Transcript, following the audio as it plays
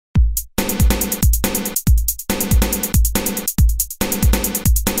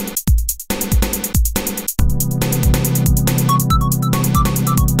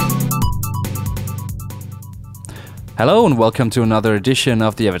Hello and welcome to another edition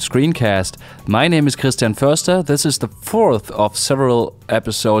of the Avid Screencast. My name is Christian Förster. This is the fourth of several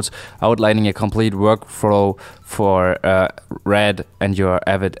episodes outlining a complete workflow for Red and your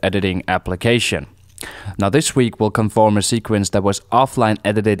Avid editing application. Now this week we'll conform a sequence that was offline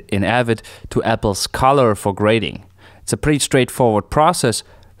edited in Avid to Apple's color for grading. It's a pretty straightforward process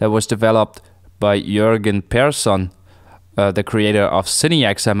that was developed by Jürgen Persson, the creator of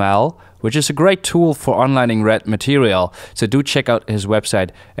CineXML, which is a great tool for onlining red material, so do check out his website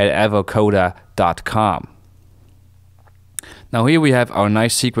at avocoda.com. Now here we have our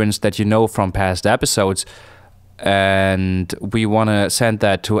nice sequence that you know from past episodes, and we want to send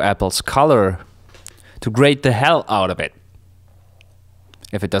that to Apple's color to grade the hell out of it,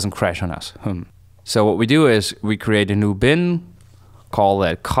 if it doesn't crash on us. So what we do is we create a new bin, call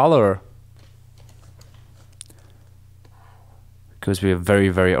that color, because we are very,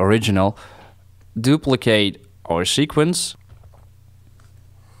 very original. Duplicate our sequence.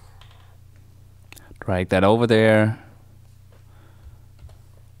 Drag that over there.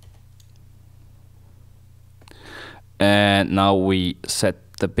 And now we set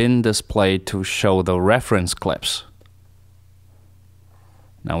the bin display to show the reference clips.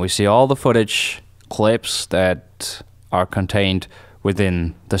 Now we see all the footage clips that are contained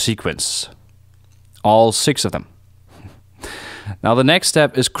within the sequence. All 6 of them. Now the next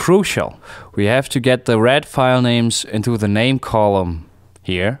step is crucial. We have to get the red file names into the name column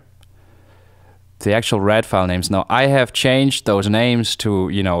here. The actual red file names. Now I have changed those names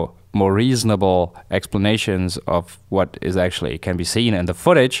to, more reasonable explanations of what is actually can be seen in the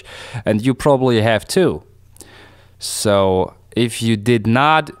footage, and you probably have too. So if you did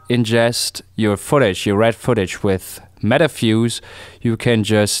not ingest your footage, your red footage with MetaFuse, you can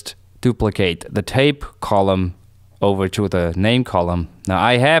just duplicate the tape column over to the name column. Now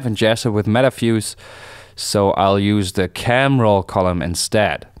I have ingested with MetaFuse, so I'll use the cam roll column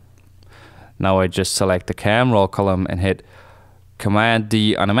instead. Now I just select the cam roll column and hit Command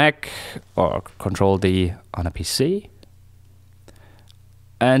D on a Mac or Control D on a PC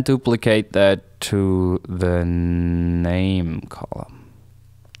and duplicate that to the name column.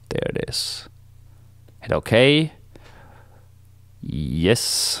 There it is. Hit OK.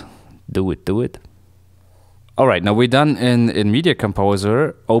 Yes, do it. Alright, now we're done in Media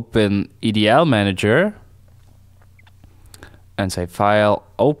Composer. Open EDL Manager and say File,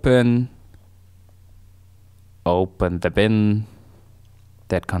 Open the bin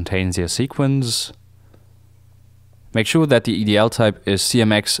that contains your sequence. Make sure that the EDL type is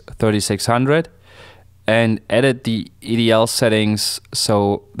CMX 3600 and edit the EDL settings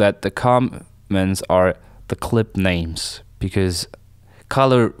so that the comments are the clip names, because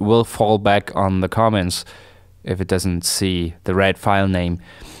color will fall back on the comments if it doesn't see the red file name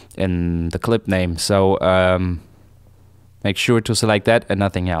in the clip name. So make sure to select that and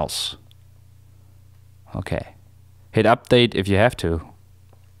nothing else. Okay. Hit update if you have to.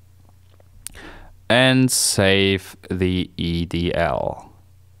 And save the EDL.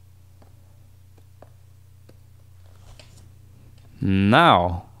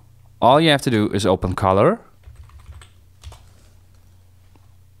 Now, all you have to do is open color.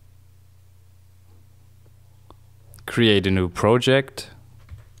 Create a new project.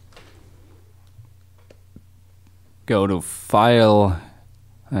 Go to File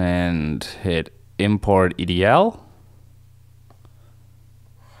and hit Import EDL.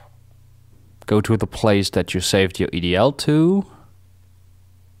 Go to the place that you saved your EDL to.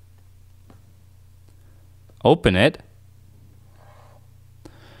 Open it.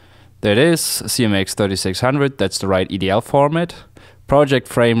 There it is, CMX 3600. That's the right EDL format. Project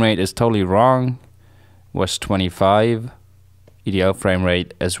frame rate is totally wrong. Was 25. EDL frame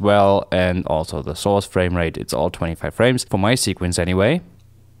rate as well, and also the source frame rate, it's all 25 frames for my sequence anyway.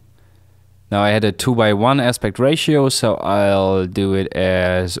 Now I had a 2:1 aspect ratio, so I'll do it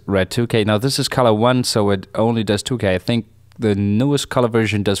as red 2K. Now this is color 1, so it only does 2K. I think the newest color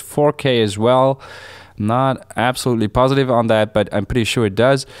version does 4K as well. I'm not absolutely positive on that, but I'm pretty sure it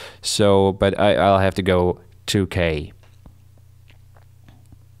does. So, but I'll have to go 2K.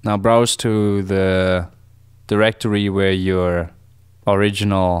 Now browse to the directory where your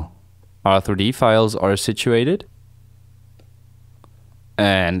original R3D files are situated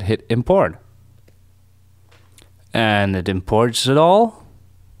and hit import. And it imports it all.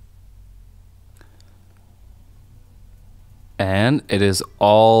 And it is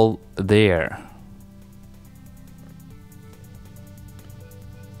all there.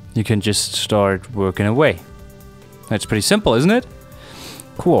 You can just start working away. That's pretty simple, isn't it?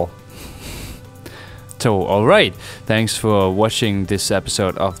 Cool. So, alright, thanks for watching this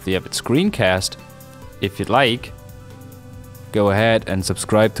episode of the Avid Screencast. If you'd like, go ahead and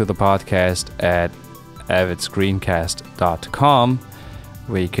subscribe to the podcast at avidscreencast.com,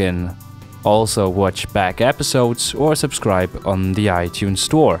 where you can also watch back episodes or subscribe on the iTunes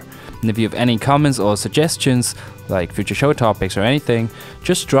Store. And if you have any comments or suggestions, like future show topics or anything,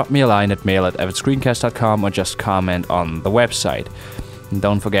 just drop me a line at mail@avidscreencast.com or just comment on the website. And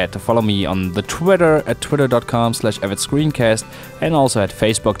don't forget to follow me on the Twitter at twitter.com/avidscreencast and also at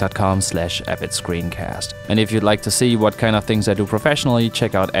facebook.com/avidscreencast. And if you'd like to see what kind of things I do professionally,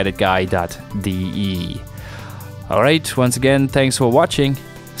 check out editguy.de. Alright, once again, thanks for watching.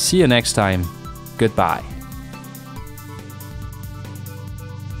 See you next time. Goodbye.